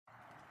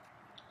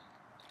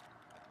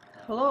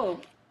Hello.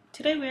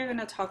 Today we are going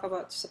to talk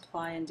about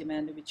supply and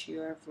demand, which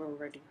you have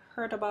already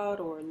heard about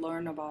or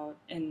learned about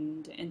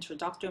in the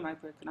introductory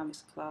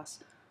microeconomics class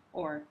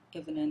or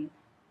even in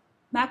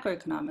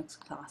macroeconomics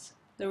class.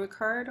 The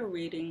required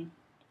reading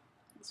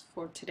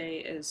for today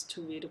is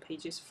to read the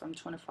pages from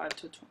 25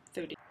 to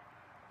 30.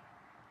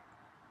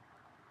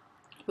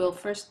 We'll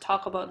first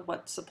talk about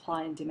what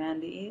supply and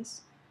demand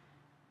is,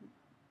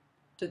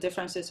 the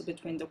differences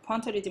between the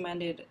quantity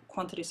demanded,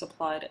 quantity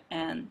supplied,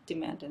 and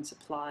demand and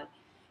supply,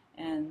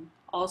 and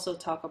also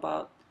talk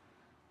about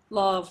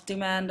law of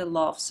demand and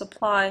law of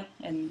supply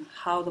and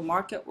how the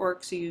market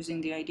works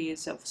using the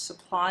ideas of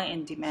supply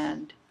and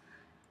demand,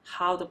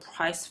 how the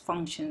price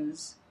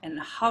functions, and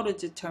how to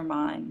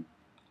determine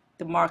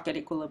the market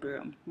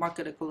equilibrium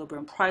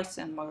price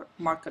and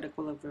market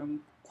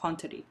equilibrium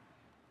quantity.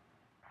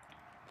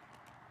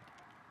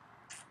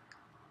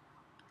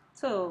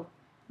 So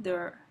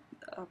the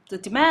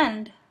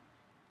demand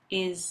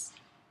is,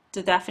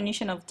 the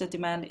definition of the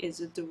demand is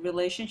the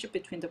relationship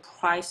between the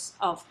price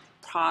of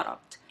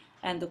product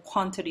and the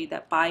quantity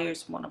that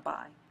buyers want to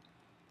buy.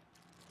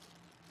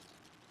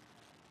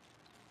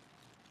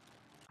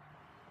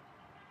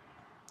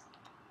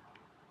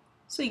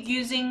 So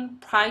using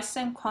price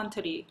and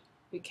quantity,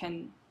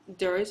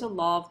 there is a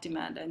law of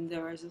demand and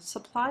there is a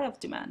supply of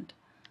demand.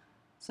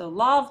 So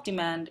law of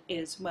demand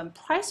is when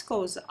price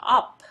goes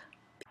up.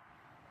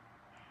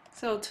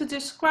 So to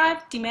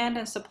describe demand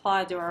and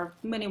supply, there are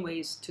many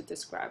ways to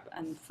describe.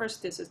 And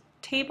first is a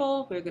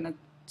table. We're going to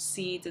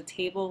see the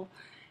table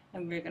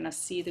and we're going to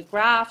see the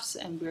graphs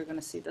and we're going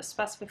to see the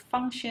specific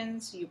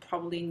functions you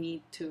probably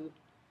need to.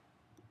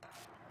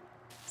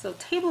 So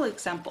table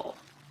example.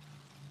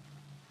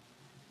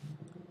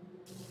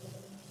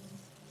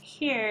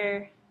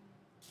 Here,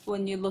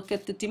 when you look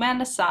at the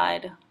demand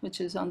side,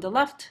 which is on the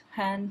left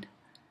hand,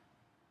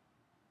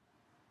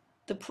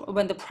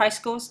 when the price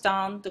goes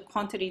down, the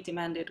quantity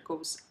demanded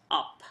goes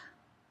up.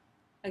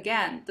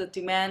 Again, the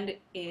demand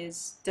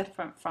is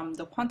different from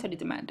the quantity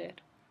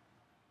demanded.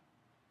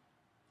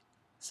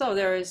 So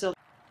there is a,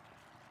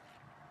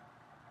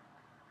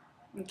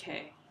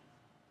 okay.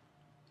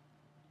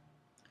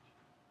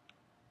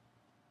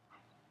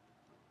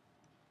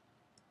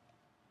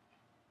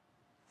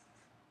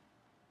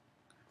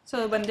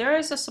 So when there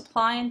is a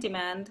supply and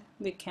demand,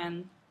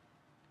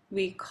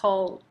 we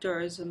call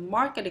there is a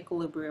market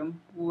equilibrium,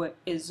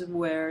 is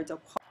where the.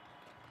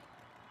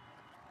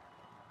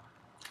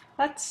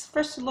 Let's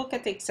first look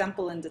at the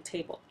example in the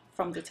table,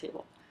 from the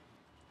table.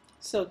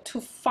 So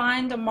to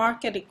find the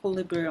market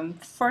equilibrium,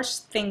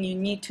 first thing you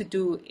need to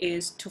do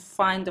is to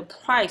find the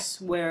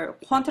price where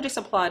quantity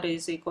supplied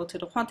is equal to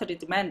the quantity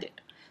demanded.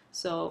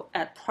 So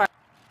at price,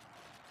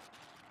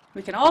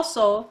 we can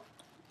also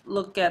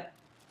look at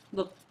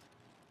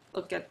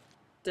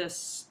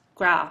this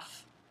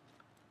graph.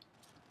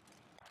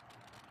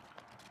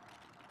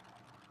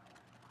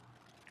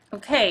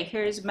 Okay,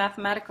 here's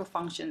mathematical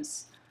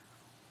functions.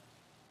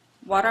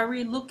 What are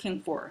we looking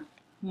for?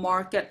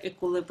 Market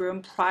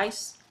equilibrium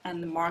price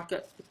and the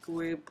market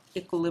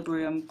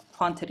equilibrium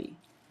quantity.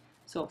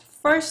 So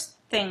first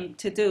thing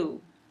to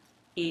do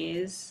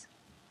is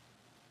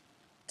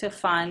to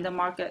find the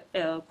market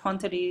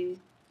quantities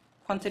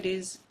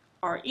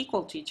are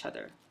equal to each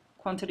other.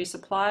 Quantity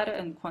supplied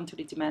and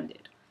quantity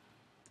demanded.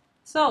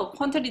 So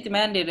quantity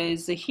demanded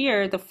is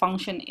here, the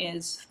function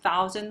is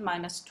 1000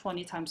 minus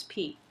 20 times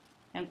P.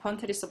 And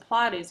quantity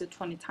supplied is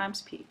 20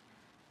 times P.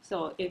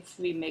 So if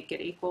we make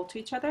it equal to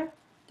each other,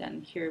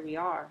 then here we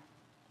are.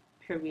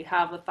 Here we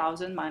have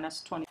 1000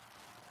 minus 20.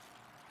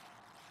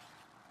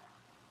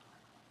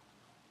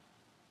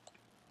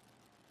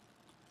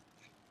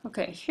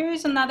 Okay,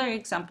 here's another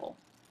example.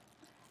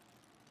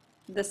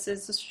 This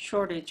is a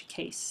shortage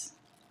case.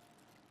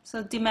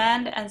 So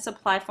demand and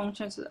supply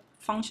functions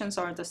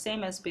are the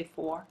same as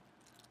before.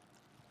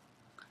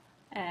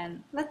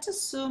 And let's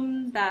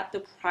assume that the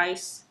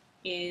price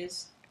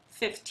is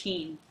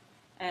 15.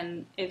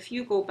 And if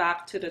you go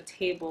back to the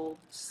table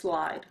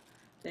slide,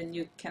 then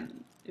you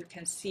can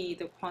see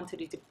the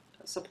quantity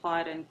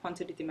supplied and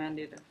quantity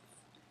demanded.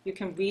 You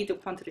can read the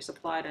quantity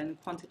supplied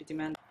and quantity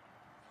demanded.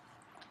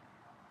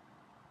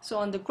 So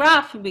on the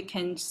graph, we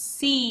can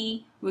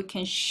show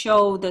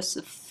this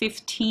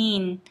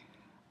 $15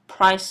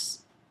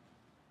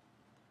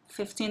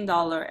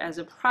 as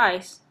a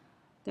price.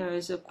 There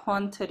is a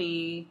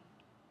quantity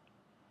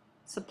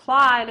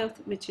supplied,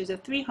 which is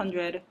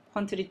 300,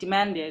 quantity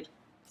demanded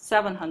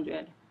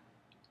 700.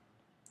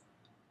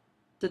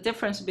 The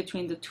difference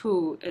between the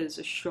two is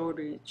a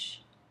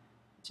shortage,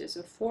 which is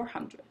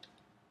 400.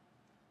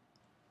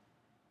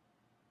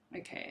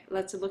 Okay,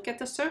 let's look at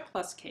the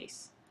surplus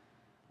case.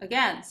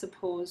 Again,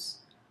 suppose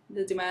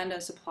the demand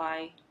and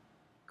supply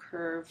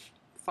curve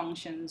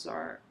functions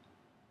are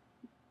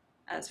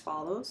as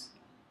follows.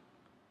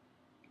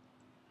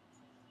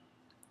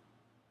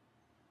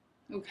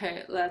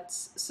 Okay,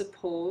 let's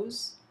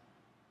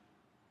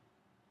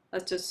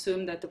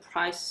assume that the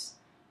price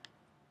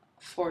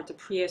for the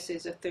Prius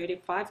is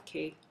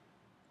 35K,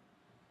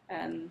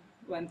 and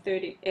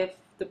if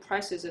the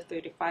price is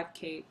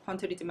 35K,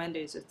 quantity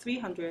demanded is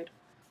 300,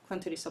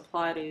 quantity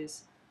supplied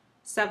is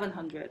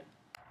 700.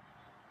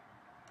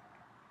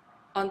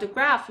 On the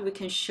graph, we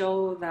can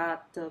show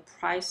that the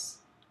price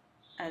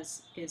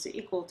is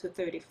equal to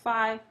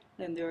 35,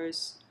 then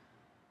there's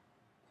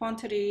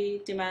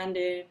quantity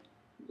demanded,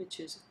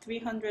 which is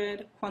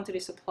 300, quantity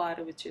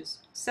supplied, which is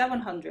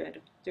 700.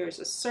 There's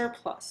a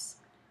surplus,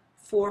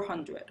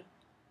 400.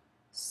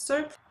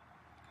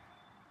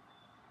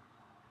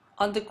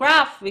 On the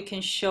graph, we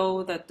can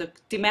show that the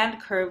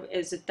demand curve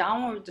is a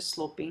downward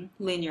sloping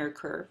linear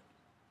curve,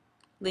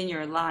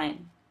 linear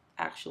line,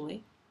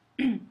 actually.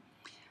 And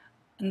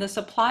the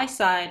supply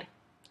side,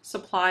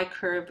 supply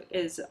curve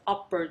is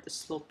upward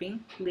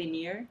sloping,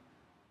 linear.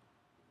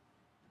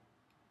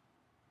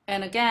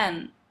 And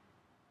again,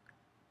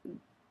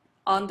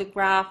 on the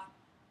graph,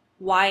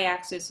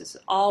 y-axis is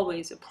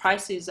always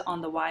prices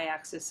on the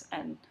y-axis,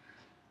 and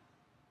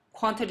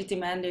quantity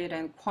demanded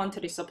and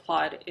quantity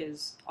supplied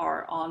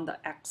are on the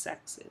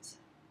x-axis.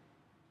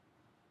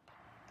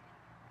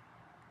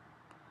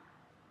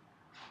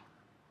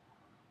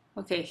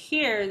 Okay,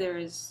 here there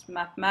is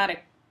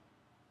mathematic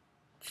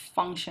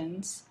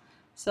functions.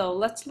 So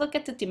let's look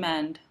at the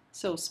demand.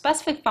 So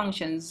specific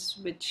functions,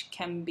 which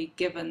can be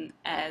given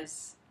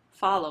as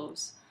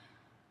follows.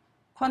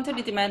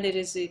 Quantity demanded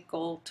is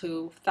equal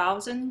to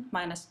 1000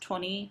 minus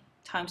 20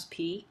 times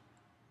P,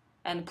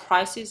 and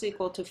price is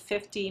equal to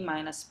 50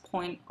 minus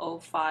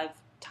 0.05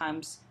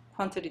 times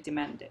quantity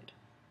demanded.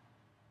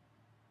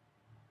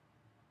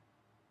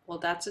 Well,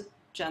 that's a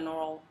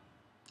general,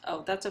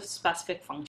 that's a specific function.